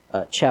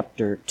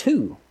chapter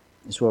 2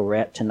 is where we're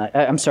at tonight.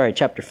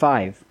 Chapter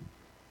 5.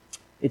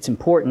 It's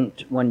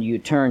important when you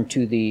turn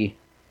to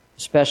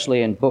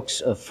especially in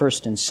books of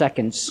 1st and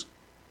 2nd,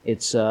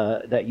 it's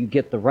that you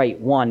get the right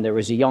one. There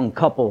was a young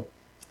couple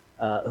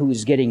who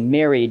was getting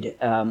married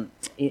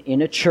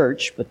in a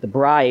church, but the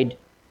bride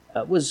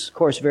was, of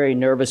course, very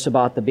nervous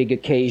about the big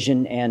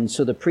occasion, and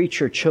so the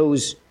preacher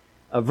chose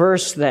a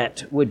verse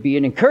that would be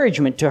an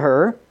encouragement to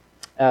her.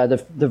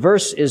 The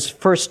verse is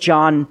 1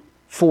 John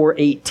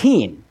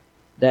 4:18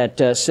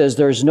 that says,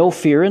 "There's no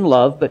fear in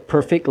love, but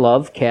perfect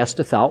love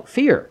casteth out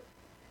fear."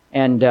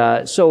 And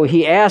so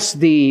he asked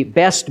the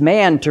best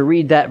man to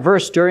read that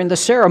verse during the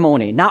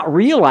ceremony, not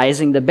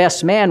realizing the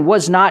best man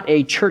was not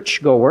a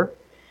churchgoer.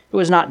 It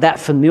was not that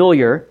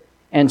familiar.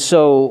 And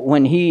so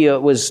when he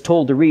was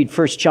told to read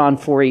 1 John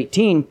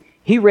 4:18,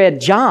 he read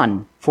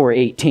John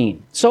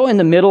 4:18. So in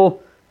the middle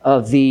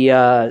of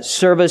the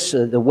service,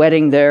 the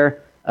wedding there,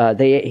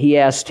 he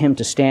asked him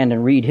to stand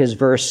and read his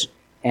verse.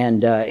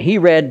 And he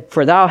read,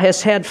 "For thou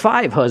hast had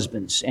 5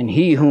 husbands, and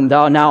he whom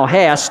thou now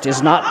hast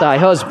is not thy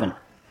husband."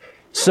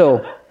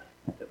 So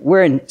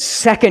we're in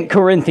 2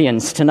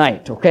 Corinthians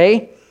tonight,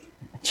 okay?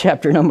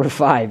 Chapter number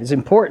 5. It's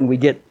important we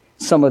get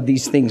some of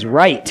these things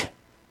right.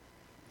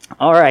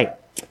 All right.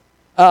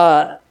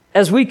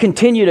 As we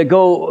continue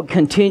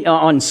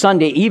on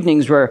Sunday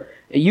evenings, we're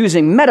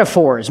using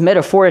metaphors,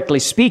 metaphorically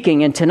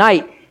speaking. And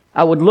tonight,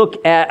 I would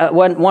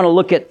want to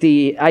look at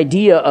the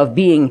idea of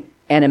being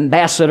an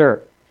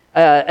ambassador.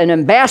 An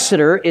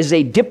ambassador is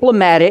a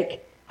diplomatic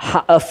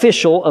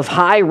official of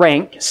high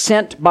rank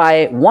sent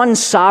by one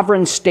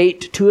sovereign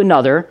state to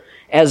another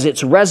as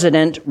its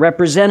resident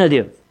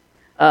representative.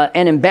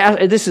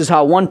 This is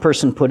how one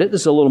person put it.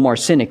 This is a little more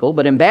cynical,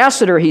 but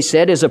ambassador, he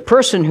said, is a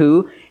person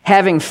who,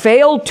 having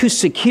failed to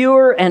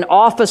secure an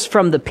office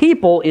from the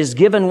people, is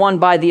given one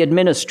by the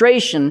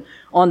administration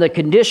on the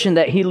condition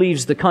that he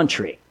leaves the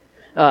country.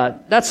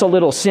 That's a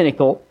little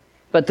cynical,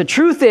 but the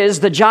truth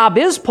is the job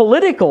is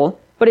political,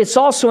 but it's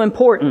also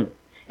important.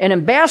 An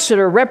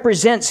ambassador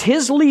represents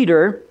his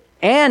leader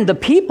and the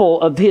people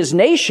of his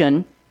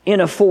nation in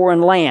a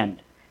foreign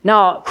land.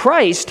 Now,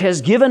 Christ has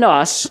given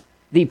us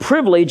the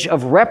privilege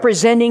of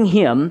representing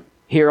him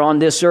here on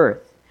this earth.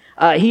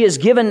 He has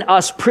given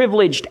us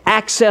privileged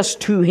access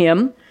to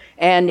him,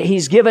 and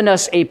he's given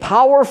us a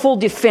powerful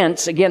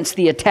defense against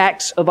the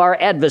attacks of our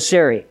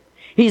adversary.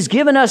 He's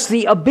given us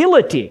the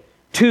ability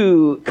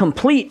to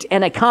complete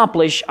and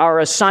accomplish our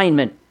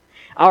assignment.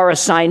 Our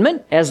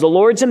assignment as the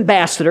Lord's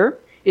ambassador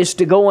is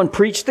to go and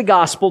preach the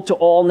gospel to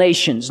all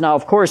nations. Now,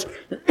 of course,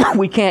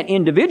 we can't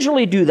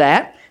individually do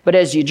that, but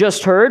as you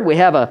just heard, we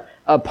have a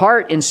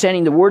part in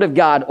sending the Word of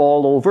God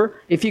all over.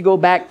 If you go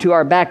back to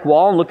our back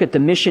wall and look at the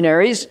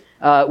missionaries,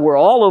 we're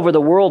all over the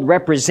world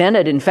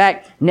represented. In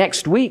fact,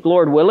 next week,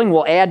 Lord willing,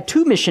 we'll add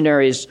 2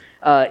 missionaries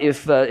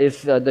if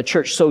the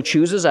church so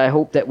chooses. I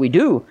hope that we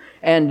do.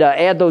 And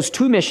add those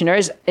 2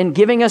 missionaries and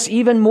giving us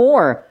even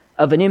more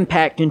of an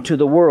impact into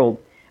the world.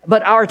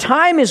 But our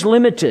time is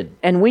limited,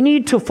 and we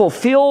need to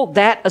fulfill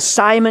that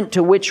assignment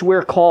to which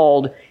we're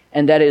called,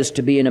 and that is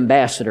to be an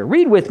ambassador.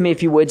 Read with me,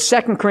 if you would,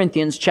 2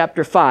 Corinthians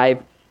chapter 5,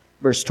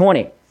 verse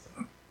 20.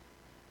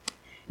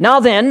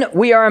 "Now then,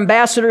 we are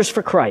ambassadors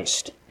for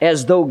Christ,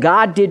 as though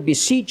God did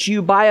beseech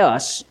you by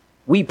us.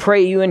 We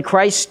pray you in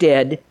Christ's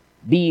stead,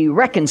 be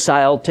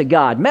reconciled to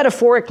God."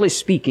 Metaphorically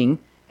speaking,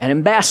 an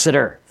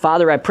ambassador.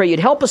 Father, I pray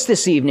you'd help us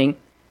this evening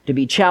to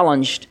be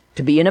challenged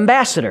to be an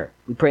ambassador.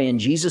 We pray in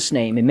Jesus'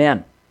 name,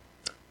 amen.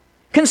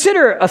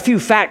 Consider a few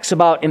facts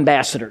about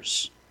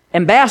ambassadors.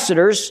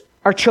 Ambassadors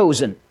are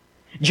chosen.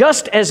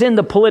 Just as in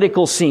the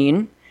political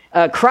scene,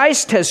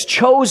 Christ has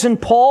chosen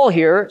Paul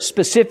here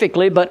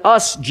specifically, but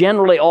us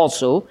generally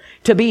also,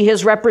 to be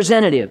his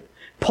representative.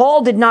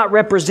 Paul did not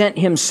represent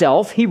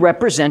himself. He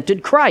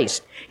represented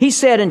Christ. He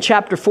said in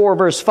chapter 4,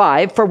 verse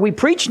 5, "For we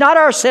preach not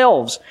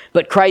ourselves,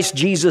 but Christ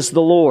Jesus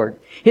the Lord."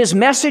 His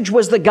message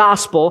was the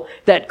gospel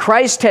that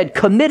Christ had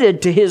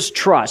committed to his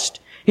trust.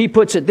 He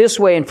puts it this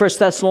way in 1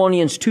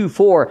 Thessalonians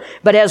 2:4,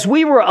 "But as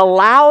we were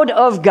allowed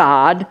of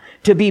God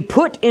to be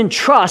put in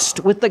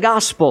trust with the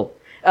gospel."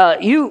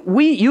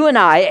 You and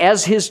I,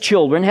 as his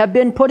children, have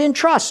been put in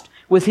trust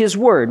with his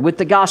word, with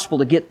the gospel,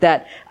 to get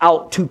that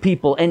out to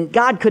people. And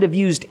God could have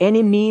used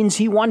any means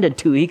he wanted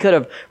to. He could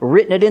have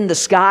written it in the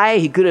sky.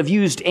 He could have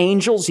used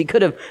angels. He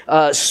could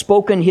have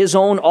spoken his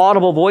own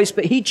audible voice.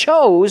 But he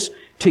chose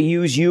to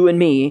use you and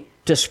me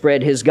to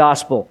spread his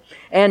gospel.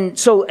 And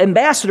so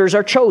ambassadors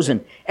are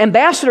chosen.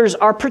 Ambassadors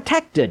are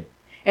protected.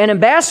 An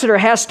ambassador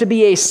has to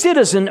be a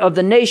citizen of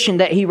the nation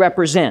that he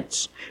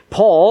represents.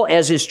 Paul,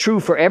 as is true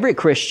for every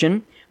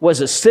Christian, was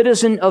a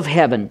citizen of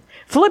heaven.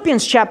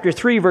 Philippians chapter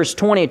 3 verse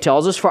 20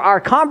 tells us, "For our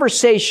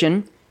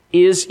conversation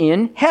is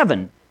in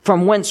heaven,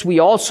 from whence we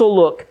also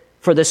look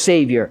for the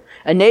Savior."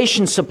 A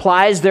nation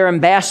supplies their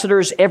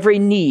ambassadors every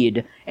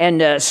need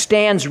and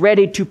stands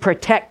ready to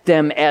protect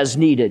them as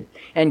needed.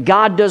 And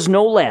God does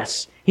no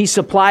less. He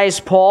supplies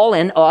Paul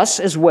and us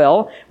as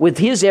well with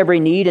his every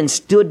need and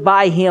stood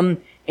by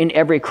him in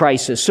every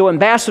crisis. So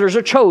ambassadors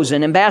are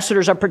chosen.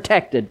 Ambassadors are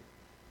protected.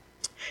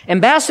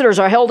 Ambassadors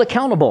are held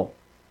accountable.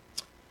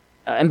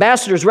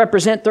 Ambassadors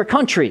represent their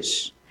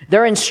countries.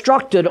 They're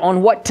instructed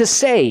on what to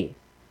say.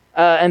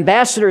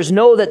 Ambassadors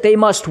know that they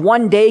must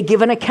one day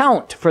give an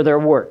account for their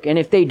work. And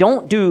if they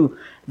don't do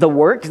the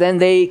work, then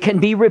they can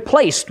be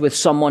replaced with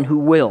someone who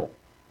will.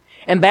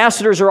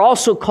 Ambassadors are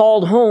also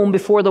called home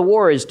before the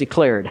war is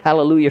declared.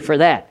 Hallelujah for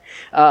that.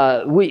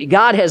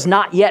 God has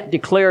not yet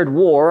declared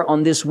war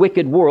on this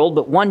wicked world,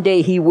 but one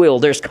day He will.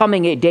 There's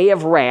coming a day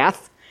of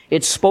wrath.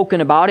 It's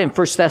spoken about in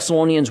 1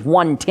 Thessalonians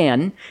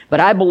 1:10.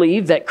 But I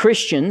believe that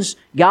Christians,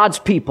 God's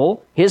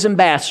people, His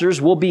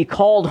ambassadors, will be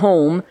called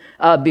home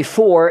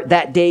before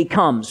that day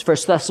comes.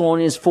 1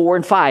 Thessalonians 4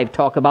 and 5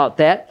 talk about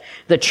that.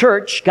 The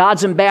church,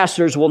 God's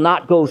ambassadors, will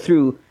not go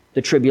through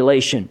the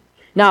tribulation.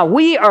 Now,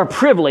 we are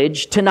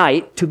privileged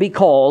tonight to be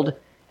called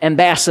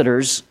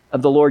ambassadors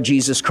of the Lord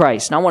Jesus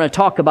Christ. And I want to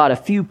talk about a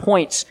few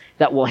points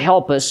that will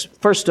help us.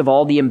 First of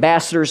all, the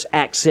ambassador's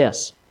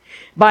access.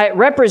 By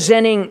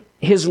representing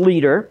his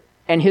leader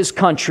and his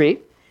country,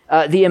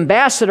 the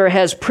ambassador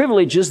has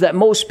privileges that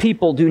most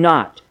people do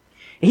not.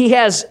 He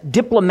has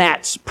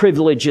diplomat's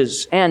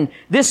privileges, and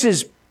this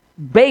is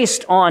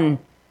based on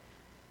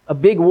a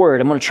big word.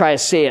 I'm going to try to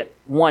say it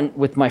one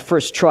with my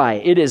first try.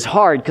 It is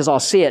hard because I'll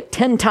say it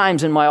 10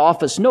 times in my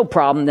office, no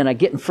problem. Then I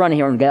get in front of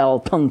here and get all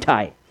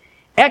tongue-tied.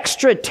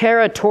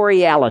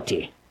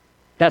 Extraterritoriality.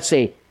 That's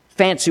a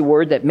fancy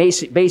word that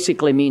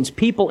basically means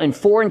people in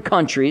foreign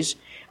countries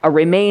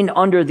remain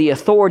under the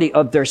authority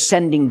of their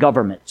sending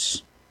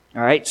governments.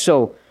 All right,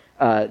 so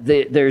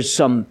there's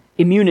some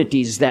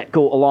immunities that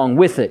go along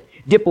with it.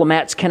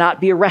 Diplomats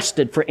cannot be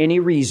arrested for any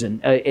reason.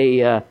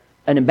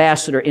 An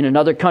ambassador in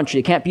another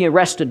country, they can't be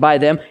arrested by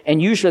them,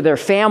 and usually their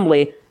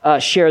family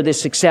share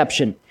this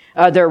exception.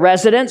 Their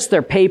residence,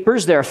 their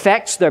papers, their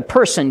effects, their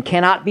person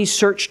cannot be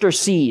searched or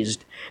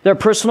seized. Their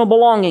personal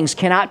belongings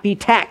cannot be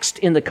taxed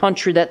in the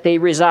country that they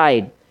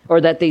reside or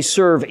that they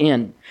serve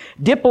in.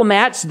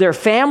 Diplomats, their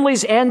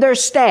families, and their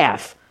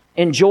staff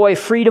enjoy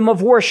freedom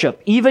of worship,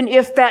 even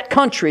if that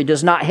country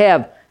does not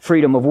have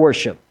freedom of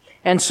worship.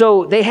 And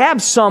so they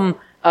have some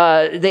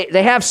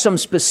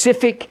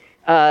specific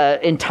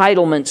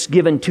entitlements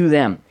given to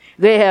them.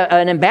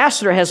 An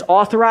ambassador has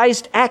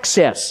authorized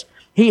access.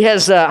 He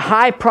has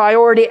high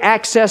priority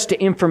access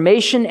to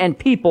information and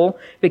people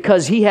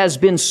because he has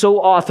been so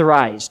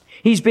authorized.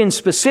 He's been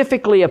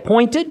specifically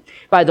appointed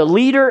by the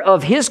leader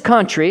of his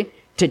country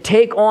to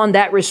take on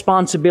that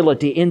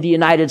responsibility. In the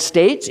United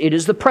States, it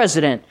is the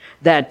president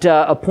that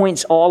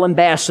appoints all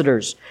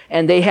ambassadors.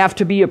 And they have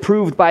to be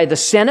approved by the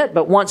Senate,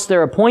 but once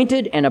they're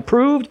appointed and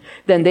approved,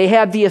 then they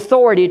have the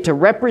authority to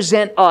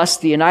represent us,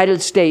 the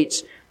United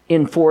States,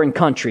 in foreign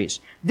countries.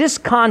 This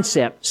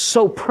concept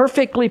so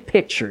perfectly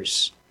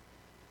pictures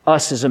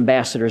us as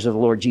ambassadors of the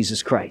Lord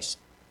Jesus Christ.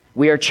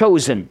 We are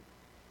chosen.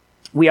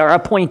 We are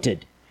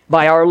appointed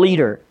by our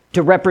leader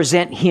to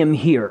represent Him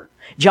here.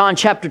 John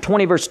chapter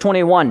 20, verse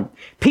 21,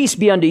 "Peace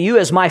be unto you,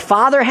 as my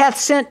Father hath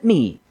sent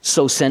me,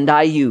 so send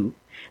I you."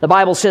 The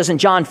Bible says in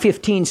John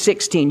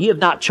 15:16, "Ye have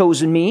not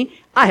chosen me,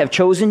 I have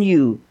chosen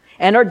you,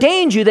 and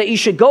ordained you that ye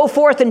should go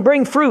forth and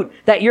bring fruit,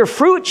 that your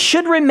fruit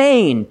should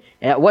remain.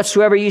 And that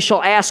whatsoever ye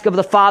shall ask of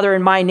the Father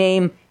in my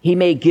name, He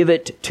may give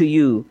it to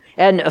you."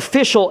 An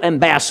official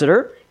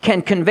ambassador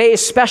can convey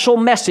special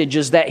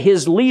messages that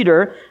his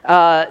leader,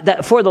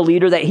 for the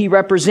leader that he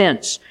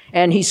represents.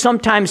 And he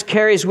sometimes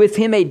carries with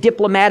him a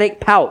diplomatic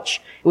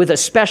pouch with a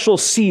special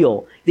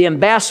seal. The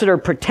ambassador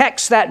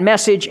protects that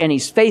message and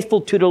he's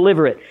faithful to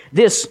deliver it.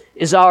 This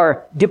is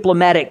our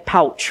diplomatic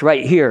pouch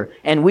right here.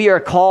 And we are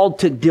called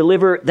to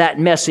deliver that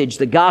message,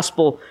 the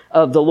gospel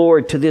of the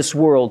Lord to this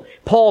world.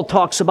 Paul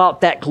talks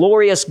about that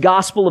glorious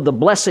gospel of the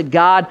blessed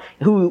God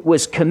who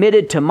was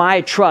committed to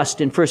my trust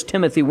in 1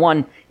 Timothy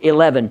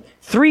 1:11.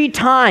 3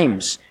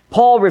 times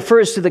Paul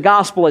refers to the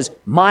gospel as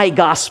my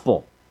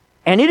gospel.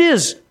 And it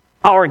is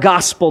our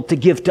gospel to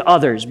give to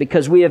others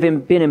because we have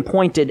been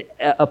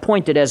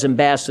appointed as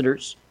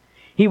ambassadors.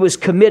 He was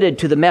committed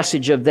to the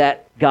message of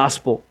that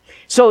gospel.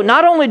 So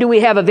not only do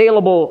we have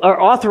available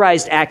or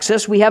authorized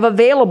access, we have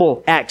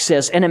available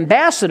access. An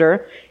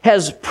ambassador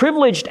has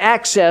privileged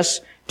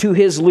access to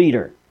his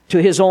leader, to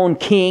his own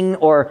king,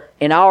 or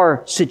in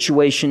our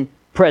situation,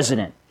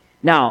 president.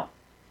 Now,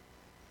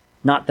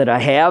 not that I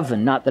have,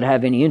 and not that I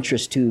have any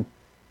interest to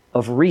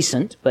of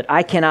recent, but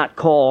I cannot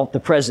call the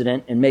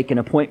president and make an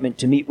appointment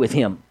to meet with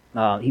him.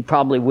 He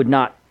probably would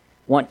not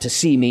want to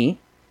see me.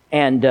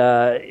 And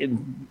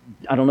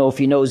I don't know if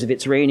he knows if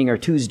it's raining or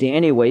Tuesday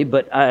anyway,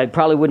 but I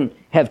probably wouldn't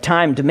have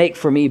time to make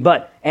for me.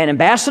 But an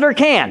ambassador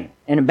can.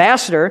 An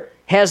ambassador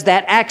has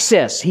that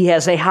access. He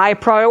has a high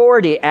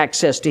priority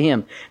access to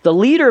him. The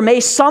leader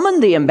may summon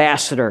the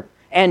ambassador,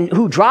 and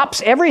who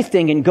drops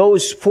everything and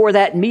goes for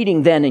that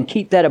meeting then and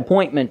keep that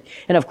appointment.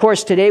 And of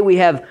course, today we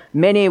have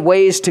many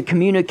ways to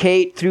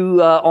communicate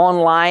through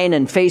online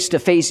and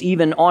face-to-face,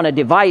 even on a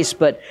device.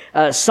 But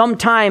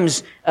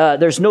sometimes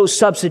There's no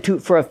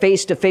substitute for a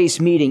face-to-face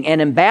meeting.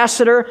 An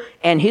ambassador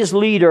and his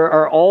leader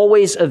are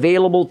always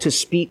available to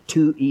speak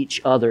to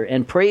each other.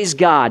 And praise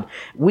God,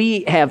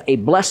 we have a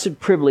blessed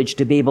privilege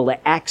to be able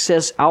to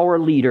access our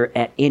leader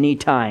at any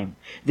time.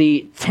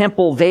 The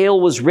temple veil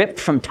was ripped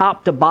from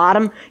top to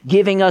bottom,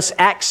 giving us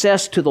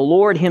access to the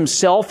Lord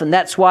himself. And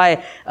that's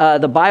why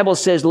the Bible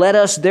says, let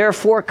us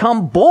therefore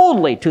come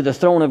boldly to the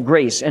throne of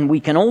grace. And we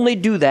can only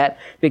do that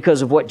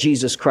because of what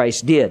Jesus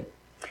Christ did.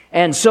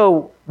 And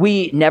so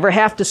we never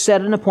have to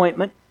set an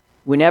appointment.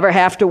 We never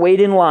have to wait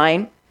in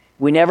line.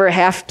 We never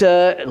have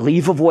to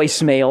leave a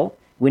voicemail.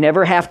 We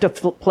never have to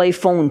play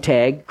phone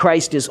tag.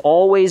 Christ is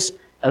always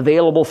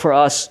available for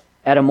us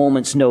at a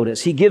moment's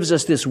notice. He gives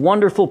us this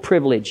wonderful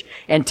privilege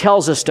and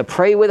tells us to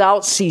pray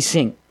without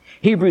ceasing.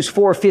 Hebrews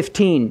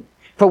 4:15,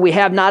 for we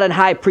have not an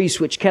high priest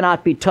which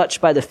cannot be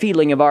touched by the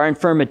feeling of our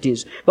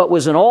infirmities, but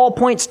was in all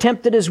points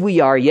tempted as we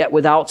are, yet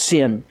without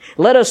sin.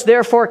 Let us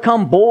therefore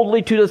come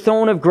boldly to the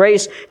throne of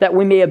grace, that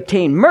we may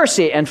obtain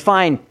mercy and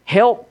find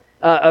help,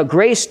 a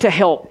grace to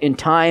help in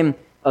time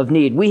of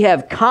need. We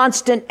have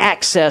constant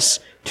access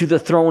to the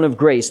throne of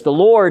grace. The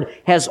Lord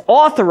has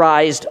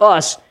authorized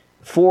us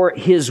for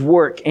his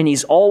work, and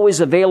he's always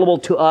available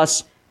to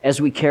us as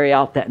we carry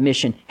out that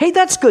mission. Hey,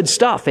 that's good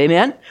stuff,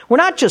 amen? We're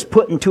not just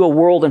put into a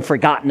world and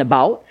forgotten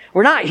about.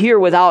 We're not here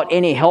without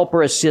any help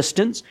or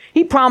assistance.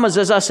 He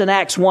promises us in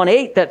Acts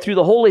 1:8 that through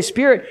the Holy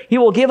Spirit, he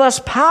will give us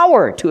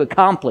power to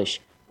accomplish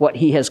what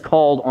he has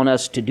called on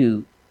us to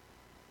do.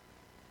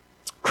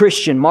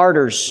 Christian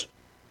martyrs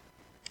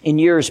in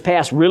years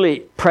past,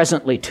 really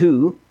presently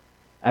too,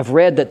 I've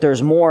read that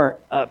there's more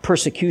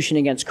persecution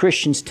against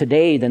Christians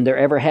today than there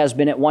ever has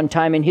been at one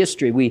time in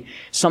history. We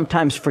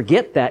sometimes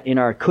forget that in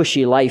our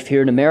cushy life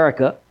here in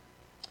America.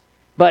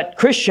 But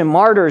Christian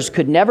martyrs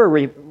could never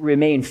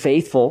remain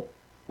faithful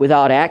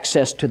without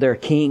access to their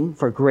King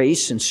for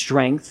grace and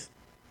strength.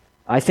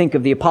 I think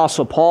of the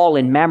Apostle Paul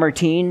in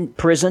Mamertine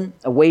prison,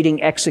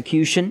 awaiting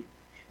execution.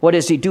 What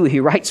does he do?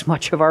 He writes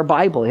much of our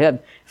Bible. We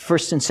have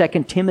 1st and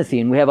 2nd Timothy,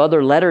 and we have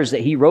other letters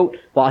that he wrote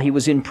while he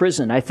was in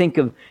prison. I think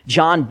of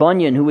John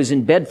Bunyan, who was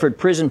in Bedford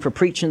prison for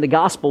preaching the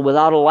gospel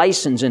without a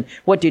license. And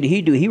what did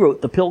he do? He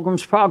wrote The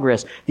Pilgrim's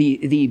Progress,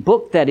 the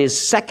book that is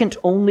second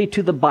only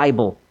to the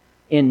Bible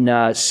in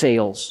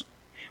sales.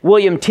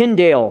 William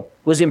Tyndale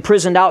was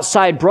imprisoned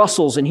outside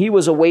Brussels, and he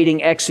was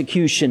awaiting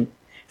execution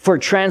for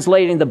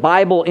translating the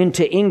Bible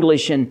into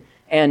English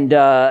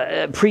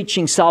and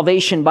preaching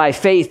salvation by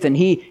faith, and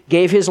he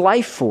gave his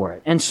life for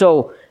it. And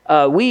so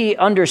we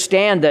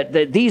understand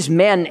that these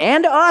men,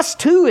 and us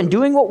too, in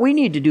doing what we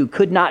need to do,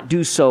 could not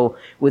do so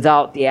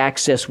without the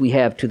access we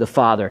have to the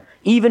Father.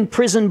 Even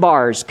prison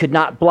bars could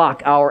not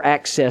block our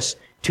access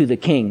to the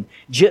King.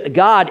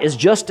 God is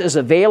just as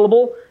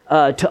available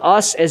to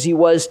us as he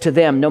was to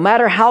them. No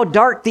matter how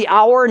dark the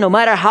hour, no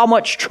matter how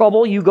much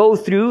trouble you go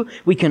through,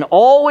 we can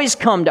always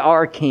come to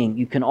our King.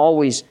 You can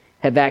always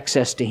have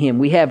access to him.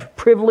 We have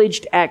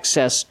privileged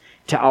access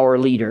to our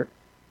leader.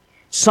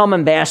 Some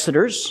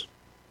ambassadors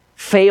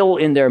fail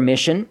in their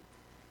mission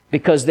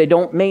because they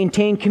don't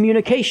maintain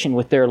communication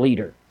with their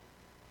leader.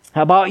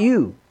 How about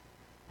you?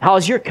 How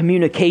is your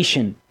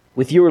communication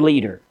with your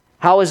leader?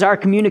 How is our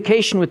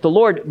communication with the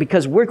Lord?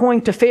 Because we're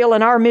going to fail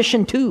in our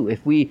mission too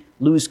if we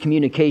lose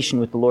communication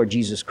with the Lord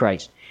Jesus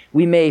Christ.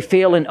 We may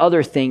fail in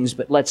other things,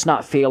 but let's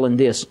not fail in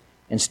this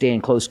and stay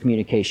in close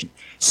communication.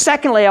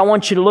 Secondly, I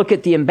want you to look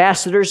at the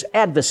ambassador's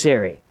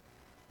adversary.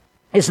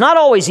 It's not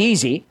always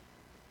easy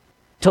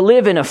to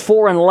live in a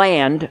foreign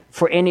land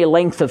for any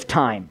length of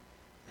time.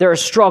 There are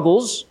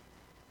struggles,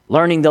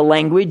 learning the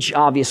language,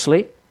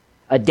 obviously,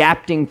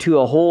 adapting to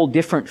a whole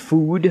different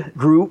food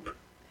group,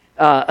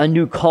 a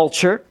new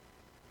culture.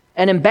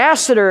 An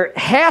ambassador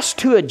has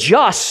to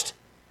adjust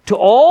to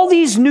all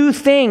these new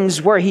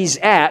things where he's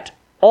at,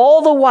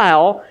 all the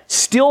while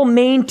still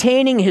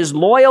maintaining his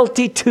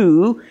loyalty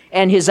to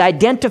and his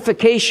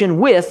identification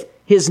with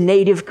his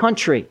native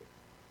country.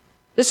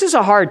 This is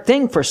a hard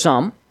thing for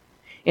some.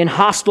 In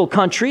hostile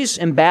countries,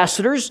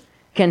 ambassadors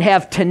can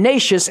have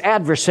tenacious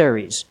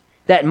adversaries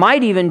that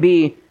might even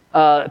be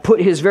put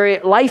his very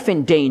life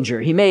in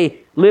danger. He may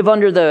live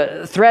under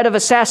the threat of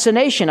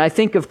assassination. I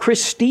think of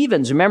Chris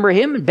Stevens. Remember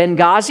him in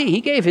Benghazi?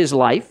 He gave his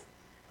life.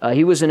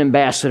 He was an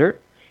ambassador.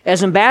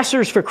 As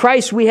ambassadors for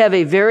Christ, we have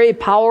a very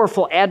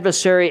powerful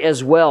adversary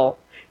as well.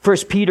 1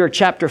 Peter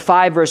chapter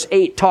 5, verse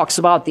 8 talks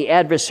about the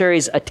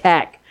adversary's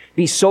attack.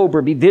 Be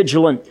sober, be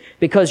vigilant,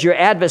 because your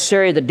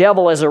adversary, the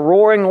devil, as a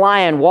roaring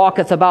lion,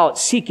 walketh about,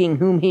 seeking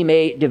whom he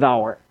may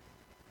devour.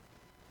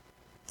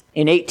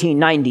 In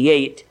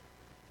 1898,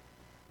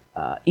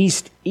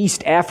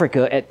 East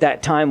Africa at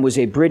that time was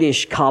a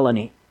British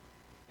colony.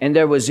 And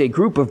there was a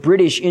group of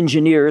British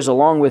engineers,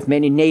 along with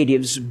many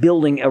natives,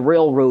 building a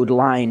railroad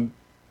line.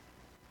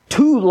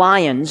 2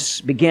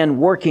 lions began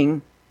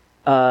working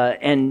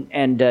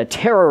and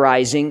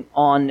terrorizing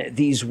on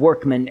these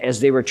workmen as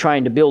they were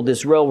trying to build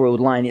this railroad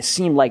line. It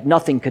seemed like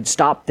nothing could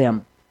stop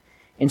them.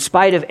 In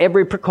spite of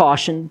every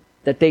precaution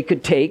that they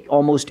could take,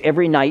 almost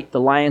every night the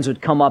lions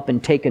would come up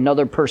and take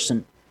another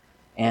person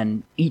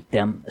and eat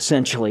them,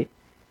 essentially.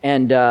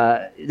 And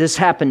this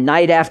happened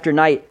night after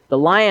night. The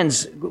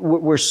lions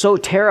were so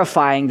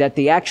terrifying that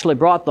they actually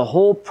brought the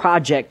whole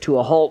project to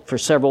a halt for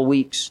several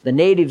weeks. The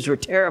natives were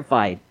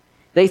terrified.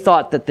 They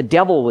thought that the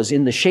devil was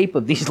in the shape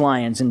of these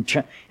lions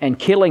and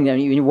killing them.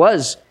 It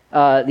was.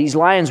 These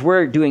lions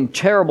were doing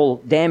terrible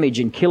damage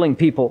and killing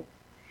people.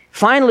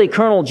 Finally,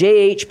 Colonel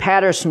J.H.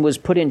 Patterson was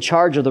put in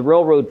charge of the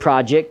railroad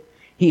project.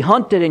 He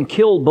hunted and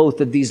killed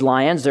both of these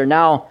lions. They're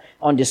now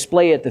on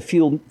display at the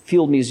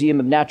Field Museum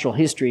of Natural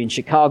History in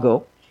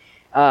Chicago.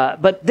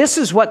 But this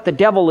is what the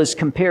devil is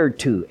compared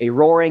to, a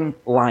roaring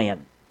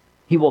lion.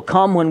 He will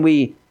come when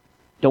we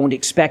don't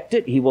expect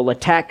it. He will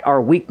attack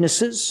our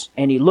weaknesses,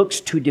 and he looks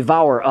to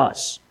devour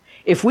us.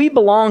 If we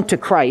belong to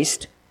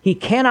Christ, he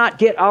cannot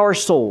get our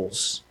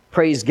souls.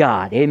 Praise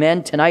God.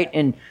 Amen. Tonight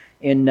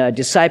in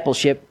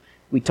discipleship,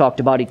 we talked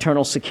about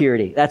eternal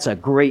security. That's a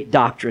great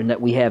doctrine that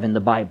we have in the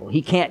Bible.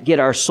 He can't get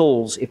our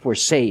souls if we're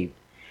saved.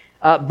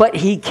 But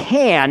he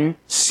can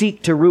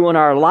seek to ruin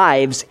our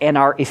lives and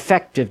our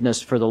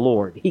effectiveness for the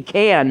Lord. He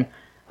can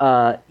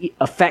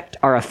affect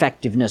our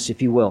effectiveness,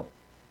 if you will.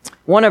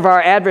 One of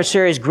our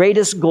adversary's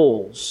greatest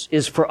goals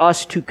is for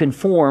us to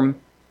conform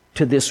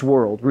to this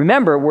world.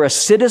 Remember, we're a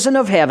citizen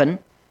of heaven,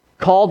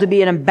 called to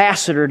be an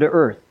ambassador to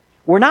earth.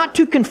 We're not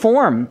to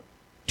conform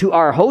to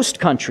our host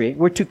country.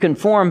 We're to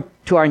conform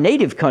to our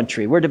native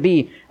country. We're to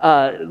be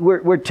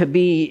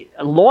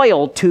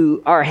loyal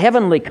to our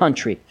heavenly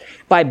country.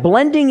 By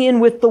blending in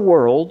with the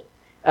world,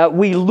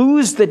 we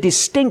lose the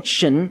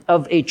distinction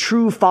of a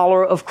true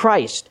follower of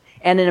Christ.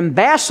 And an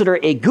ambassador,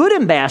 a good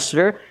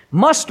ambassador,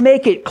 must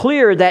make it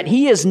clear that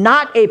he is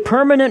not a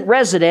permanent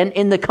resident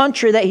in the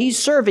country that he's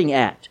serving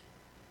at.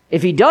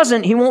 If he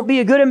doesn't, he won't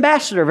be a good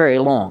ambassador very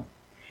long.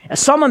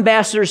 Some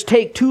ambassadors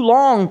take too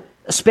long,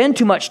 spend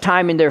too much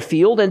time in their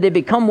field, and they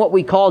become what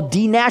we call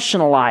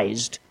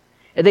denationalized.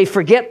 They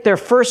forget their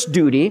first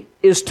duty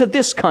is to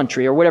this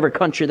country or whatever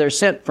country they're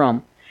sent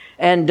from,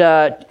 and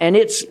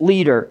its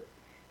leader.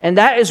 And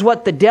that is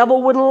what the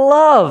devil would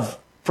love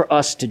for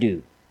us to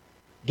do.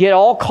 Get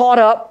all caught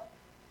up,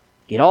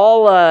 get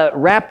all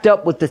wrapped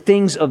up with the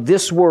things of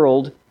this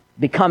world,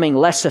 becoming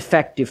less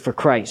effective for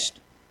Christ.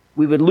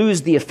 We would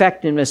lose the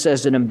effectiveness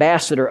as an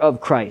ambassador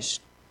of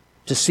Christ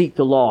to seek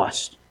the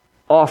lost,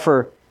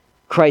 offer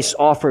Christ's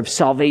offer of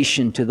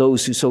salvation to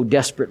those who so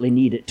desperately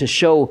need it, to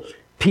show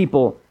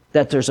people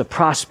that there's a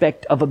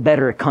prospect of a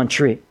better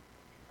country.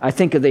 I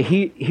think of the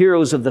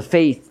heroes of the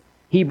faith,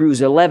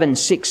 Hebrews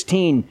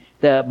 11:16.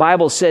 The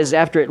Bible says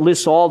after it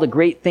lists all the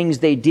great things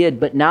they did,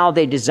 but now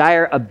they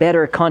desire a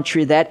better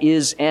country that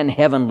is an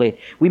heavenly.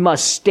 We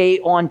must stay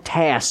on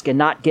task and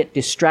not get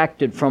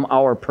distracted from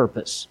our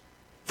purpose.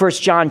 1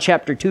 John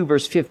chapter 2,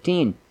 verse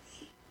 15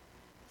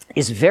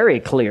 is very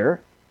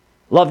clear.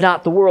 Love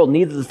not the world,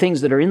 neither the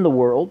things that are in the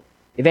world.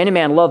 If any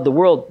man love the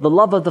world, the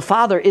love of the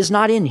Father is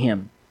not in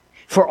him.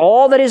 For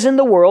all that is in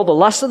the world, the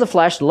lust of the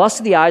flesh, the lust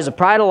of the eyes, the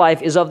pride of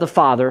life is of the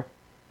Father.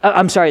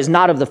 Is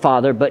not of the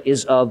Father, but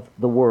is of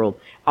the world.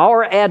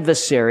 Our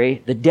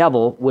adversary, the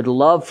devil, would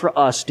love for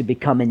us to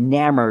become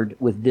enamored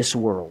with this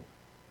world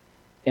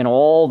and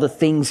all the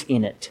things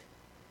in it.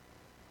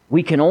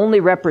 We can only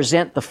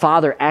represent the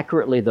Father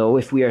accurately, though,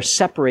 if we are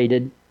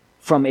separated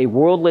from a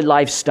worldly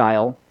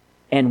lifestyle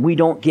and we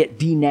don't get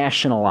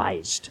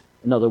denationalized,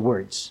 in other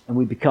words, and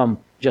we become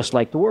just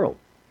like the world.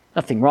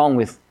 Nothing wrong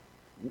with,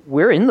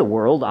 we're in the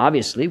world,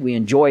 obviously. We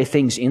enjoy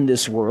things in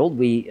this world.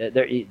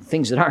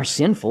 Things that are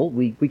sinful,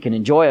 we can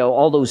enjoy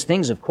all those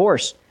things, of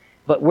course,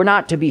 but we're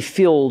not to be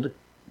filled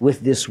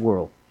with this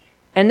world.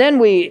 And then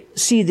we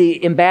see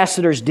the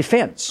ambassador's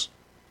defense.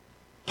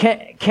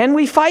 Can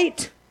we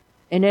fight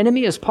an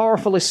enemy as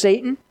powerful as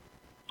Satan?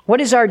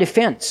 What is our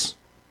defense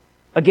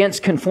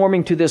against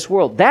conforming to this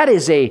world? That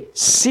is a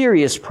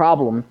serious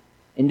problem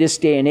in this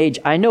day and age.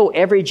 I know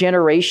every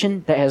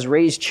generation that has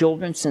raised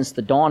children since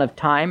the dawn of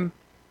time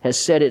has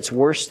said it's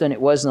worse than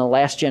it was in the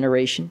last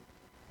generation,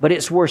 but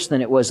it's worse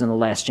than it was in the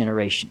last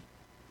generation.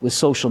 With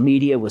social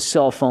media, with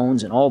cell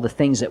phones, and all the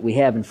things that we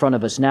have in front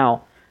of us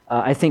now,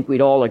 I think we'd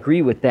all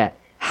agree with that.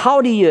 How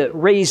do you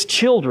raise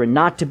children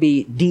not to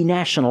be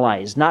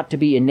denationalized, not to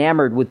be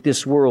enamored with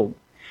this world?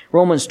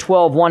 Romans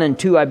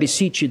 12:1-2, I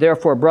beseech you,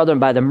 therefore, brethren,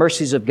 by the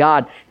mercies of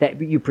God,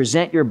 that you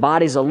present your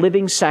bodies a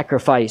living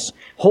sacrifice,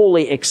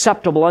 holy,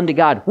 acceptable unto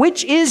God,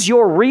 which is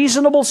your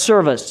reasonable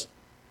service.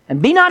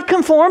 And be not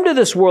conformed to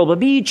this world, but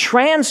be ye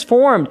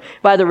transformed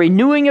by the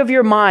renewing of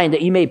your mind,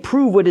 that ye may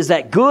prove what is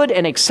that good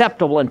and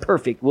acceptable and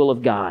perfect will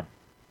of God.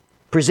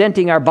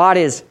 Presenting our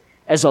bodies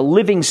as a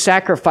living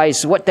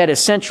sacrifice, what that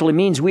essentially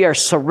means, we are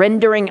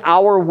surrendering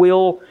our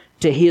will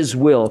to His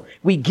will.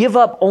 We give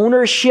up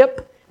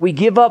ownership. We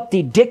give up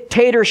the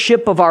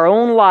dictatorship of our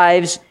own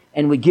lives,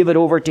 and we give it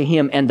over to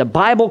Him. And the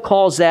Bible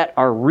calls that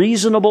our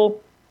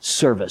reasonable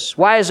service.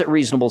 Why is it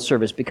reasonable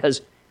service?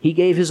 Because He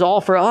gave His all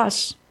for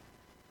us,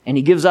 and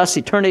He gives us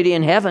eternity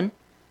in heaven.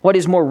 What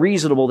is more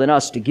reasonable than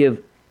us to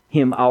give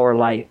Him our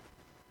life?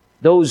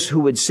 Those who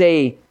would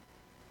say,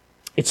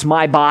 it's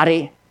my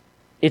body,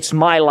 it's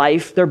my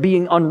life, they're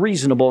being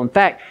unreasonable. In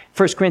fact,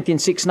 1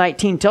 Corinthians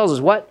 6:19 tells us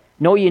what?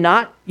 Know ye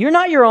not? You're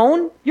not your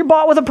own. You're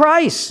bought with a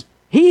price.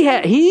 He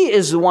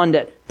is the one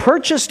that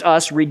purchased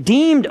us,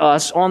 redeemed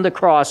us on the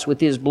cross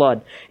with His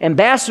blood.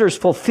 Ambassadors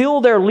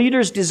fulfill their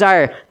leader's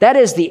desire. That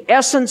is the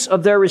essence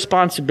of their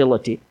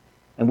responsibility,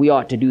 and we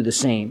ought to do the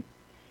same.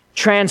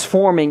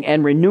 Transforming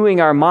and renewing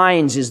our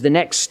minds is the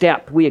next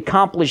step. We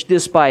accomplish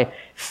this by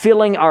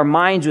filling our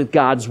minds with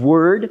God's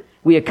Word.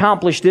 We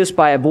accomplish this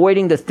by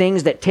avoiding the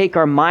things that take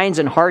our minds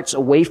and hearts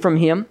away from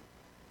Him.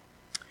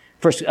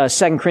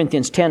 2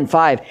 Corinthians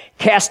 10:5,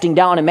 casting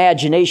down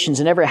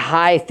imaginations and every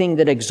high thing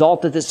that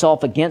exalteth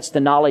itself against the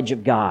knowledge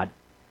of God.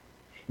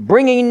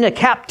 Bringing into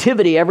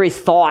captivity every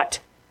thought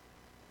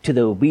to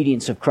the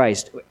obedience of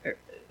Christ.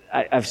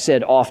 I've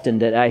said often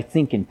that I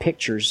think in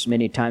pictures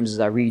many times as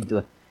I read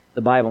the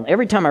Bible.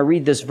 Every time I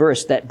read this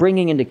verse, that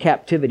bringing into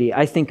captivity,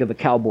 I think of a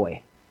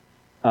cowboy.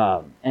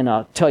 And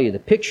I'll tell you, the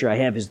picture I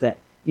have is that,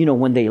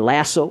 when they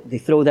lasso, they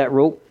throw that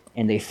rope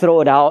and they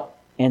throw it out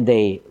and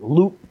they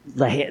loop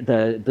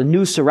the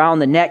noose around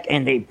the neck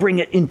and they bring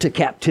it into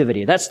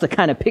captivity. That's the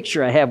kind of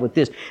picture I have with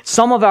this.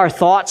 Some of our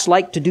thoughts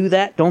like to do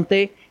that, don't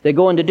they? They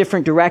go into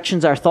different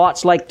directions. Our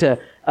thoughts like to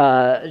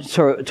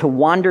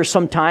wander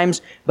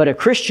sometimes, but a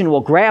Christian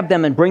will grab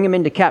them and bring them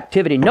into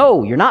captivity.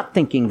 No, you're not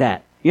thinking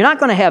that. You're not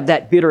going to have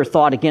that bitter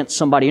thought against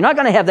somebody. You're not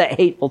going to have that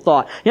hateful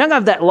thought. You're not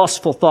going to have that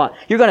lustful thought.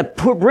 You're going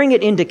to bring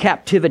it into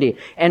captivity.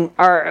 And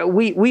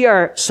we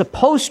are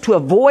supposed to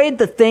avoid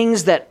the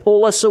things that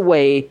pull us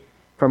away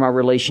from our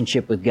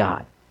relationship with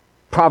God.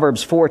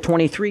 Proverbs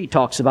 4:23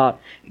 talks about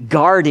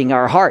guarding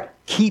our heart.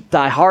 Keep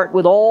thy heart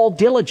with all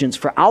diligence,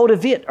 for out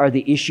of it are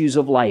the issues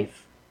of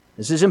life.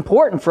 This is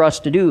important for us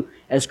to do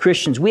as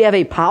Christians. We have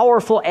a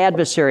powerful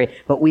adversary,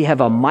 but we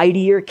have a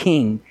mightier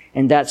king.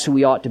 And that's who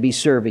we ought to be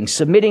serving.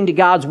 Submitting to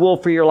God's will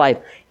for your life.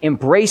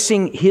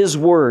 Embracing His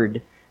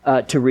Word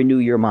to renew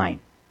your mind.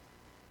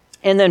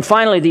 And then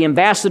finally, the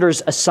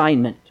ambassador's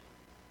assignment.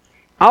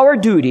 Our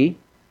duty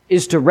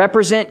is to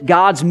represent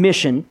God's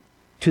mission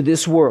to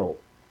this world.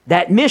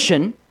 That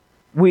mission,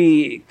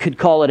 we could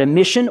call it a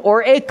mission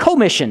or a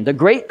commission. The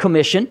Great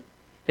Commission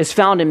is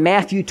found in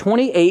Matthew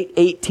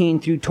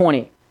 28:18 through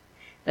 20.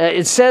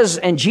 It says,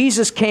 And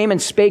Jesus came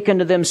and spake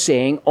unto them,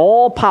 saying,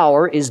 All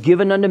power is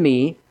given unto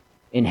me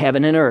in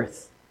heaven and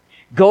earth.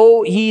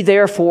 Go ye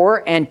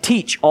therefore and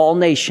teach all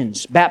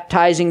nations,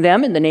 baptizing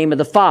them in the name of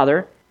the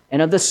Father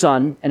and of the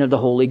Son and of the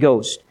Holy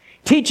Ghost,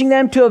 teaching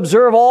them to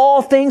observe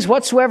all things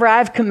whatsoever I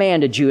have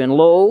commanded you. And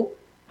lo,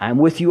 I am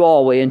with you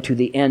always unto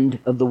the end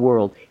of the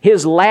world.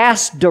 His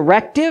last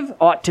directive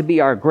ought to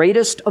be our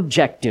greatest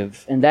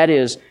objective, and that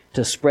is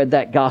to spread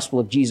that gospel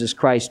of Jesus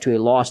Christ to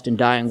a lost and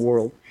dying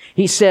world.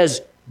 He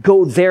says,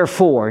 go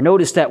therefore.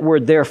 Notice that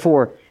word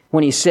therefore.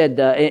 When he said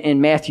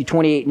in Matthew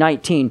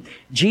 28:19,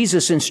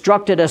 Jesus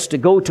instructed us to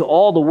go to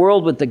all the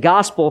world with the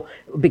gospel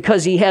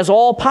because He has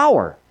all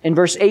power. In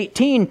verse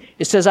 18,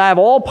 it says, I have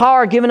all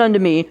power given unto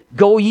me,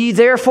 go ye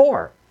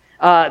therefore.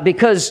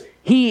 Because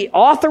He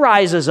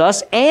authorizes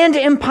us and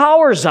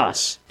empowers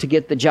us to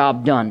get the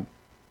job done.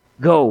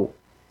 Go.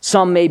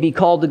 Some may be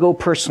called to go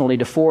personally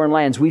to foreign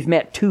lands. We've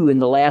met 2 in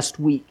the last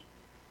week.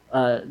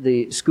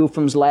 The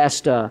Scoofums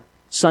last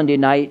Sunday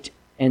night,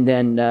 and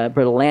then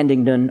Brother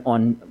Landington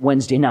on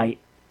Wednesday night.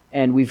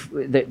 And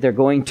they're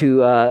going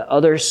to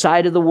other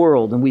side of the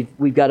world, and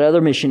we've got other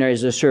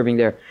missionaries that are serving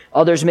there.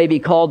 Others may be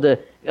called to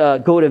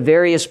go to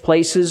various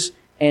places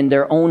in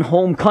their own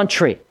home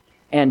country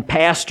and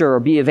pastor or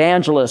be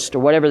evangelist or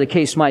whatever the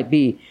case might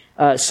be.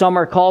 Some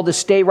are called to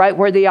stay right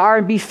where they are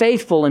and be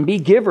faithful and be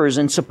givers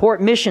and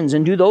support missions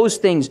and do those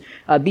things.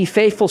 Be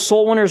faithful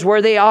soul winners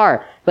where they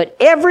are. But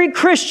every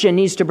Christian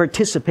needs to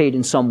participate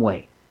in some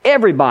way.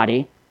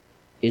 Everybody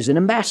is an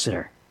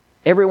ambassador.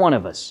 Every one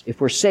of us.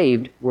 If we're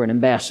saved, we're an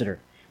ambassador.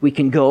 We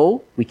can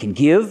go, we can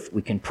give,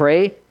 we can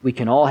pray, we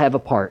can all have a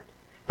part.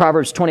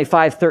 Proverbs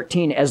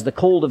 25:13, as the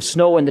cold of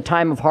snow in the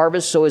time of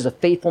harvest, so is a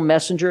faithful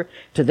messenger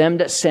to them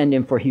that send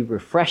him, for he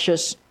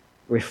refresheth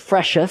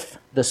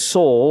the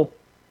soul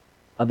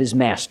of his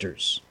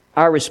masters.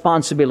 Our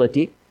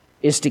responsibility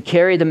is to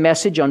carry the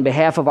message on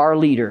behalf of our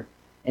leader,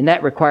 and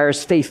that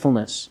requires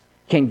faithfulness.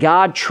 Can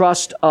God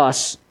trust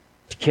us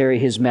to carry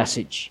His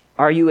message?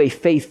 Are you a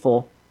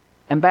faithful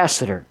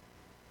ambassador?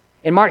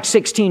 In Mark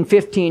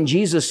 16:15,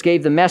 Jesus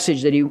gave the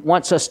message that He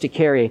wants us to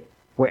carry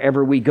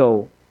wherever we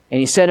go. And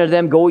He said unto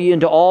them, Go ye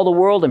into all the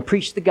world and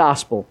preach the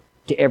gospel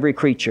to every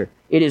creature.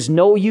 It is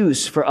no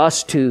use for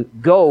us to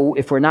go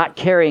if we're not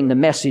carrying the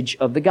message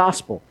of the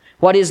gospel.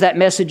 What is that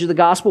message of the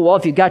gospel? Well,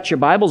 if you've got your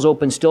Bibles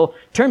open still,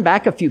 turn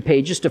back a few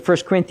pages to 1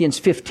 Corinthians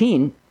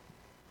 15.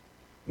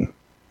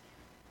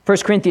 1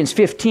 Corinthians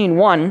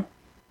 15:1.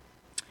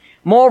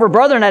 Moreover,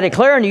 brethren, I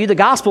declare unto you the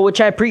gospel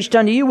which I preached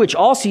unto you, which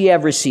also ye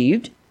have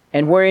received,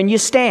 and wherein ye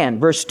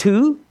stand. Verse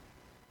 2,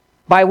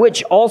 by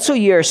which also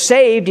ye are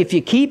saved, if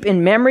ye keep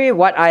in memory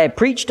what I have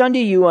preached unto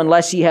you,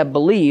 unless ye have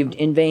believed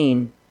in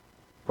vain.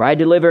 For I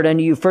delivered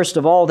unto you first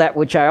of all that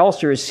which I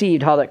also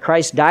received, how that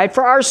Christ died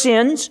for our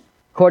sins,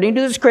 according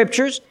to the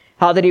Scriptures,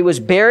 how that He was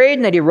buried,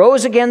 and that He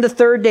rose again the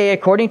third day,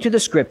 according to the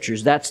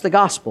Scriptures. That's the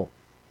gospel.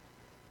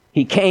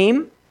 He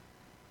came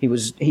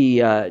He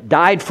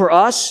died for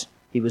us.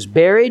 He was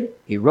buried.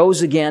 He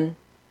rose again.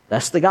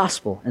 That's the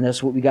gospel, and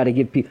that's what we got to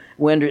give people.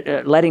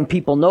 Letting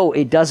people know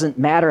it doesn't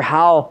matter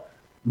how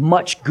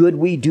much good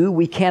we do.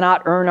 We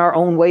cannot earn our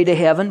own way to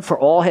heaven, for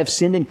all have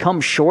sinned and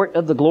come short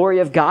of the glory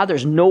of God.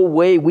 There's no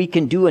way we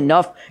can do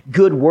enough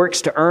good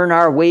works to earn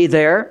our way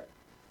there.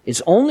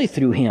 It's only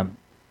through Him.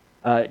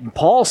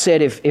 Paul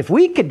said, if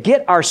we could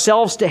get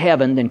ourselves to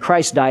heaven, then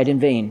Christ died in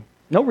vain.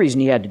 No reason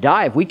He had to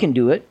die if we can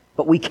do it,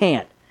 but we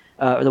can't.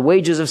 The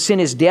wages of sin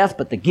is death,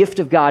 but the gift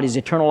of God is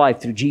eternal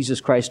life through Jesus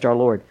Christ our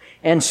Lord.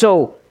 And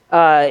so,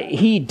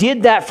 He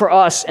did that for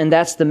us, and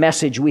that's the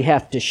message we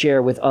have to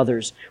share with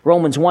others.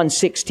 Romans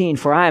 1:16,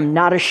 for I am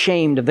not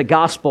ashamed of the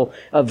gospel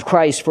of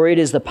Christ, for it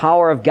is the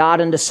power of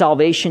God unto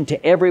salvation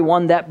to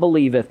everyone that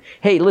believeth.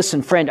 Hey,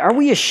 listen, friend, are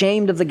we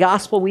ashamed of the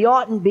gospel? We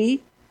oughtn't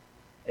be.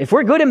 If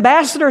we're good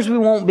ambassadors, we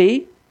won't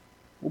be.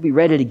 We'll be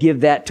ready to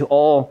give that to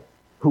all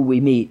who we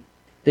meet.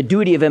 The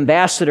duty of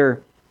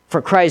ambassador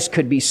for Christ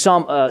could be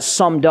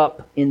summed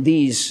up in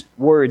these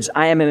words.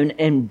 I am an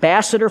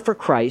ambassador for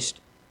Christ.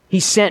 He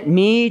sent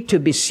me to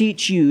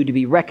beseech you to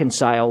be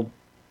reconciled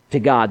to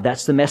God.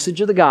 That's the message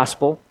of the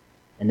gospel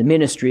and the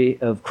ministry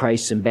of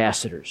Christ's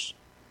ambassadors.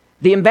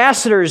 The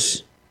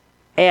ambassador's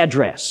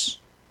address.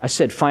 I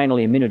said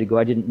finally a minute ago.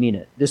 I didn't mean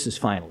it. This is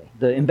finally.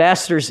 The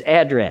ambassador's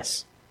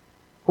address.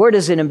 Where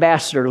does an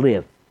ambassador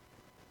live?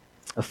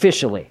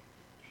 Officially.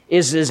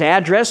 Is his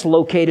address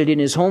located in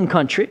his home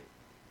country,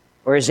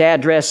 or his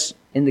address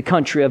in the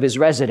country of his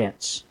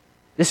residence?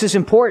 This is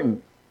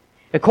important.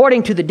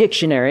 According to the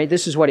dictionary,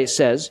 this is what it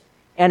says: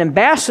 an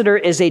ambassador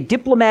is a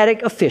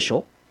diplomatic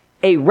official,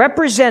 a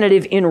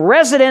representative in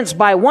residence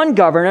by one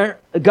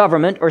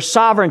government or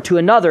sovereign to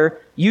another,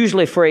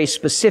 usually for a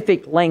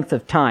specific length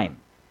of time.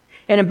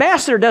 An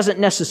ambassador doesn't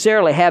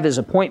necessarily have his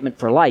appointment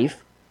for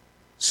life.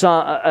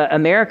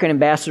 American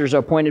ambassadors are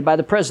appointed by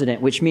the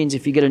president, which means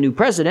if you get a new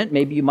president,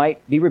 maybe you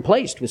might be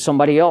replaced with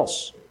somebody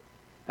else.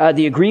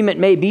 The agreement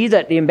may be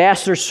that the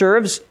ambassador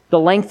serves the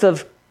length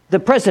of the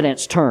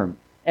president's term.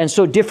 And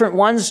so different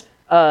ones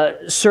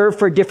serve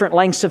for different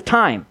lengths of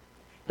time.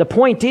 The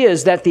point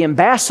is that the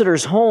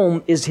ambassador's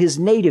home is his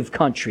native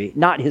country,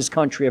 not his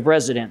country of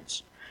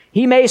residence.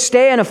 He may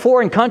stay in a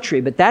foreign country,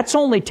 but that's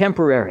only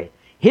temporary.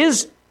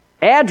 His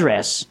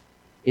address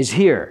is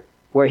here,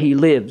 where he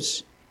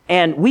lives.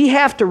 And we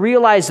have to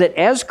realize that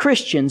as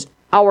Christians,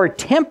 our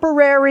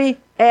temporary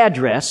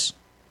address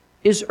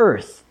is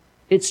earth.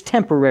 It's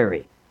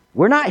temporary.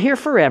 We're not here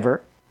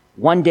forever.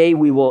 One day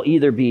we will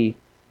either be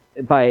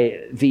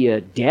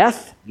via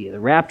death, via the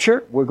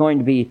rapture, we're going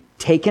to be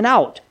taken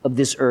out of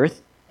this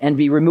earth and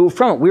be removed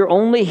from it. We're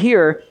only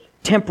here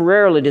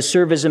temporarily to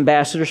serve as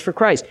ambassadors for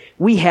Christ.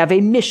 We have a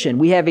mission.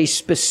 We have a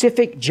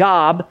specific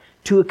job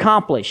to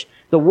accomplish.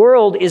 The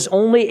world is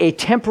only a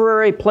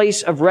temporary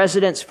place of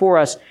residence for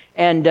us,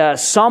 and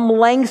some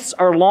lengths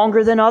are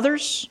longer than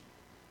others.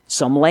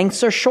 Some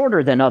lengths are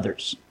shorter than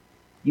others.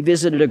 You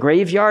visited a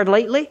graveyard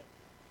lately?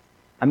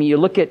 I mean, you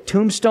look at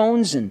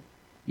tombstones and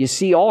you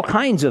see all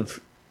kinds of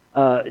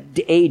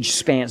age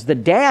spans. The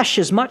dash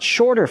is much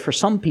shorter for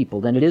some people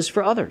than it is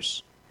for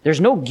others.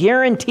 There's no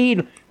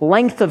guaranteed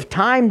length of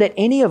time that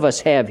any of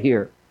us have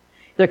here.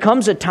 There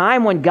comes a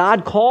time when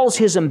God calls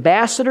His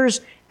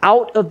ambassadors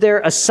out of their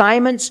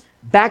assignments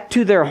back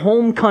to their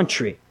home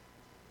country.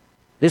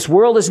 This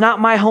world is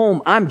not my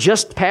home. I'm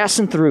just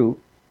passing through.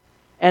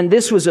 And by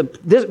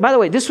the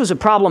way, this was a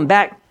problem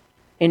back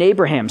in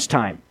Abraham's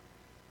time.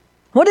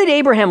 What did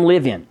Abraham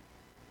live in?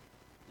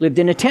 Lived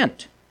in a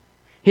tent.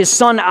 His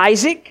son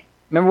Isaac,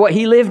 remember what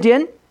he lived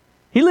in?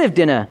 He lived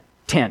in a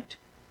tent.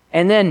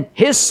 And then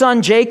his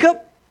son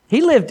Jacob,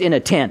 he lived in a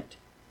tent.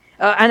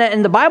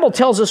 And the Bible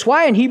tells us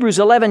why in Hebrews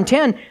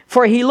 11:10,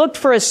 for he looked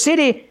for a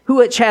city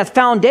which hath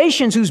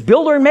foundations, whose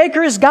builder and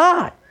maker is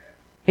God.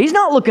 He's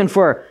not looking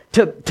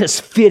to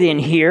fit in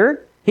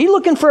here. He's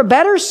looking for a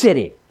better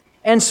city.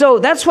 And so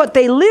that's what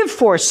they lived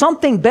for,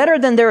 something better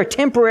than their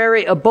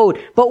temporary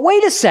abode. But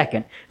wait a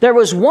second. There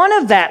was one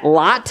of that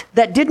lot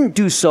that didn't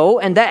do so,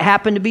 and that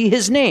happened to be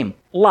his name,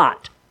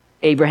 Lot,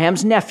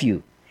 Abraham's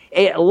nephew.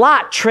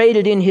 Lot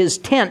traded in his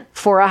tent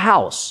for a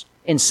house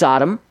in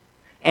Sodom.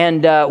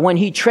 And when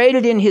he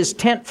traded in his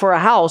tent for a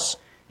house,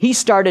 he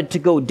started to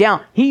go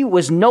down. He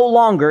was no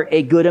longer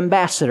a good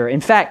ambassador. In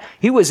fact,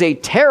 he was a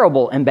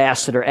terrible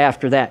ambassador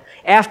after that.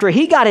 After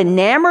he got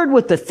enamored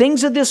with the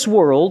things of this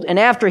world, and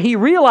after he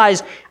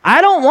realized,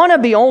 I don't want to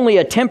be only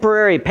a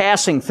temporary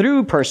passing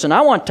through person.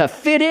 I want to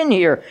fit in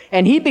here.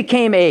 And he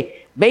became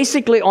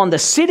basically on the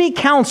city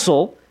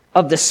council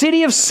of the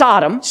city of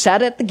Sodom,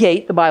 sat at the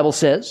gate, the Bible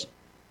says.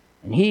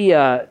 And he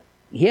had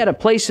a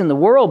place in the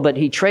world, but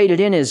he traded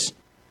in his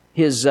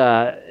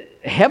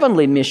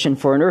heavenly mission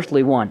for an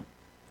earthly one.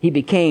 He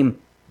became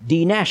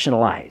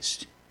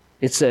denationalized.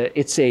 It's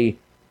a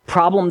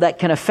problem that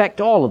can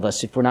affect all of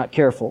us if we're not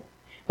careful.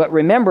 But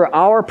remember,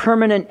 our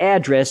permanent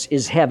address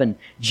is heaven.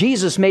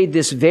 Jesus made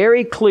this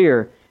very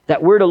clear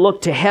that we're to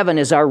look to heaven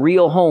as our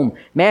real home.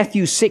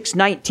 Matthew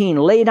 6:19,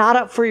 lay not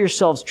up for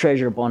yourselves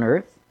treasure upon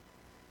earth,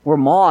 where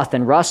moth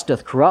and rust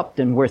doth corrupt,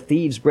 and where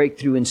thieves break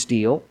through and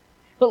steal.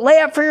 But lay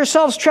up for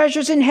yourselves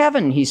treasures in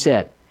heaven, he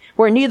said,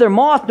 where neither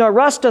moth nor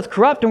rust doth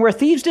corrupt, and where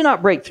thieves do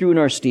not break through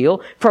nor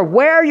steal. For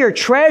where your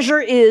treasure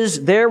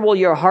is, there will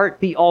your heart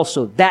be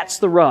also. That's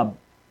the rub.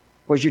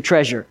 Where's your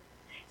treasure?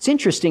 It's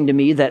interesting to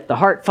me that the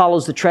heart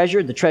follows the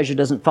treasure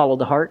doesn't follow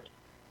the heart.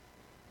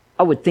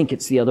 I would think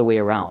it's the other way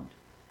around.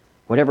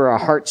 Whatever our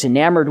heart's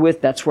enamored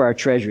with, that's where our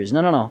treasure is.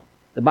 No.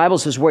 The Bible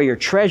says where your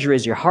treasure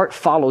is, your heart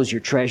follows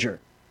your treasure.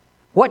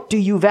 What do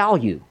you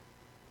value?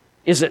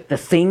 Is it the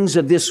things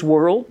of this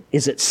world?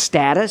 Is it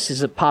status?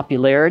 Is it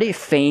popularity,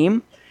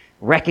 fame,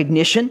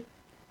 recognition?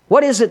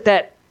 What is it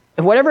that,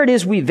 whatever it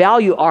is we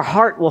value, our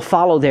heart will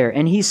follow there.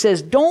 And he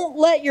says, don't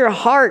let your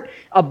heart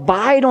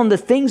abide on the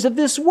things of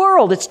this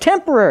world. It's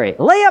temporary.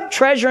 Lay up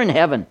treasure in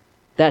heaven.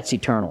 That's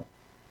eternal.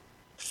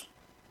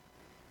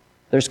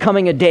 There's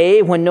coming a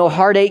day when no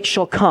heartache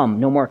shall come,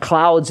 no more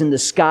clouds in the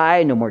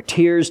sky, no more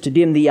tears to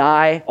dim the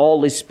eye.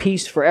 All is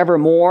peace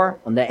forevermore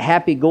on that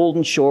happy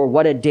golden shore.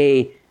 What a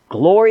day,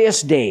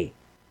 glorious day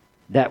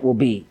that will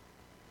be.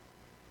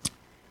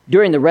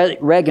 During the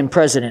Reagan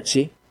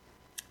presidency,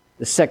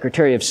 the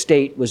Secretary of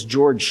State was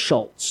George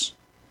Shultz.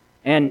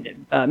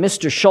 And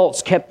Mr.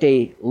 Shultz kept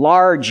a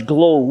large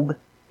globe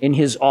in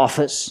his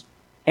office.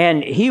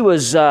 And he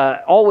was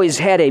always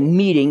had a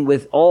meeting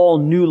with all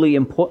newly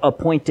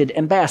appointed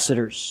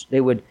ambassadors.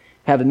 They would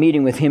have a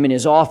meeting with him in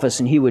his office,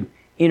 and he would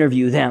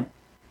interview them.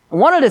 And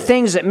one of the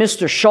things that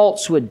Mr.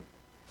 Shultz would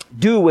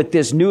do with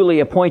this newly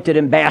appointed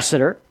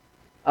ambassador,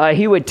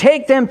 he would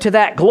take them to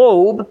that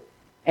globe,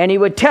 and he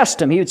would test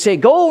them. He would say,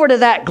 go over to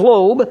that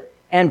globe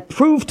and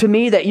prove to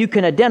me that you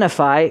can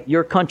identify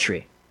your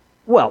country.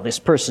 Well, this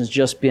person's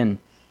just been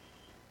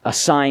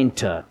assigned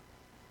to,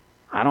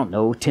 I don't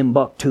know,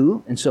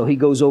 Timbuktu. And so he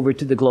goes over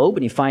to the globe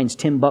and he finds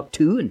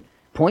Timbuktu and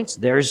points,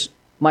 there's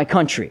my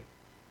country.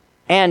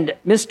 And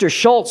Mr.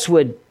 Shultz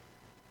would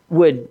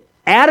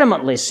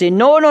adamantly say,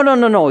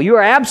 no, you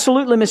are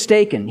absolutely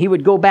mistaken. He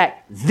would go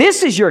back,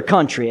 this is your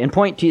country, and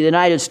point to the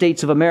United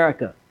States of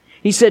America.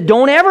 He said,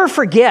 don't ever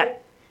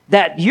forget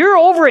that you're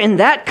over in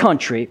that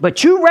country,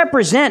 but you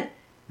represent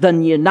the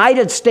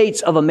United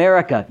States of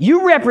America.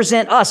 You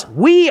represent us.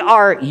 We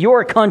are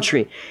your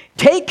country.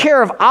 Take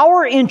care of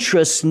our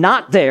interests,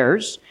 not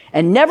theirs,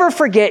 and never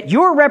forget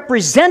you're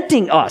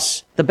representing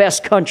us, the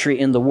best country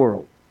in the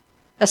world.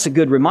 That's a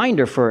good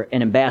reminder for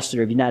an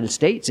ambassador of the United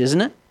States, isn't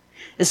it?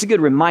 It's a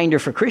good reminder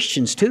for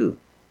Christians too.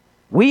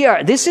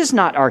 This is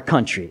not our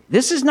country.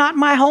 This is not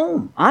my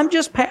home. I'm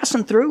just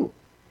passing through.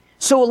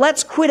 So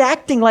let's quit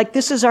acting like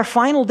this is our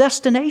final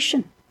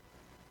destination.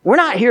 We're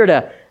not here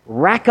to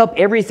rack up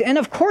everything. And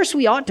of course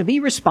we ought to be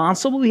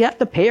responsible. We have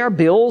to pay our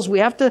bills. We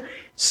have to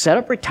set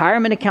up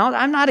retirement accounts.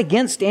 I'm not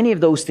against any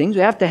of those things.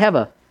 We have to have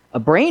a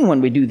brain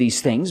when we do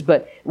these things,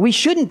 but we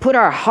shouldn't put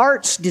our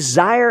heart's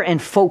desire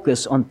and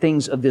focus on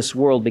things of this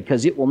world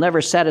because it will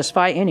never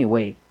satisfy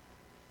anyway.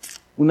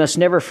 We must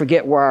never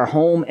forget where our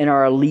home and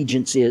our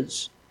allegiance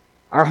is.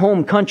 Our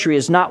home country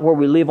is not where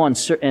we live on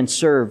and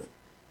serve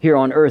here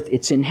on earth.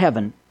 It's in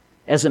heaven.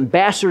 As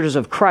ambassadors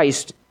of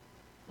Christ,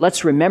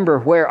 let's remember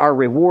where our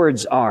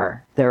rewards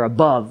are. They're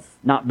above,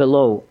 not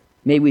below.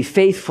 May we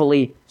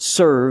faithfully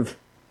serve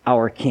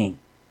our King.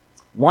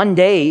 One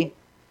day,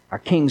 our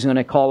King's going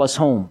to call us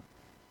home.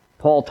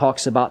 Paul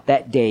talks about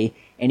that day,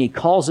 and he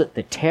calls it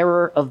the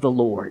terror of the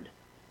Lord.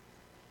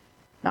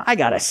 Now, I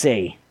got to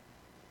say,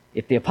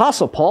 if the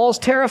Apostle Paul's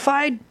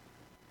terrified,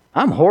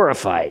 I'm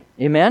horrified.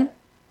 Amen?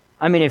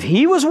 I mean, if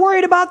he was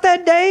worried about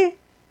that day,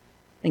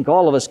 I think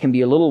all of us can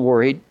be a little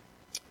worried.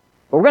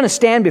 But we're going to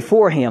stand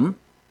before him,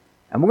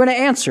 and we're going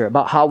to answer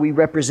about how we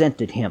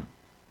represented him.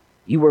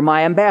 You were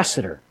my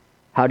ambassador.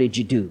 How did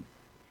you do?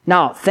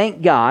 Now,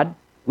 thank God,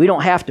 we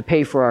don't have to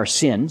pay for our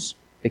sins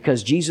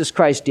because Jesus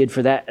Christ did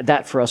for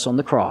that for us on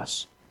the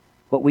cross.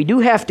 But we do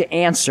have to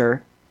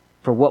answer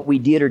for what we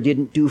did or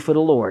didn't do for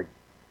the Lord.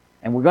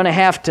 And we're going to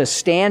have to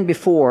stand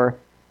before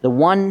the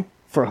one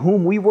for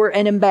whom we were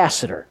an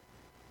ambassador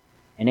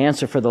and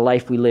answer for the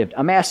life we lived.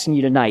 I'm asking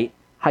you tonight,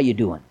 how you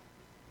doing?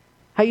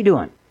 How you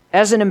doing?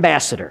 As an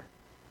ambassador,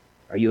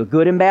 are you a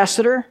good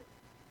ambassador?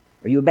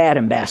 Are you a bad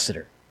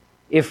ambassador?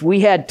 If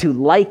we had to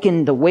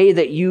liken the way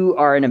that you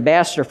are an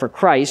ambassador for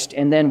Christ,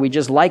 and then we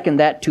just liken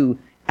that to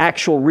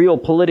actual real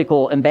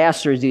political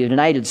ambassadors of the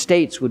United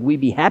States, would we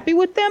be happy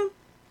with them?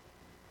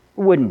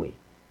 Or wouldn't we?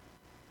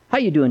 How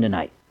you doing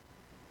tonight?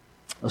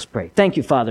 Let's pray. Thank you, Father.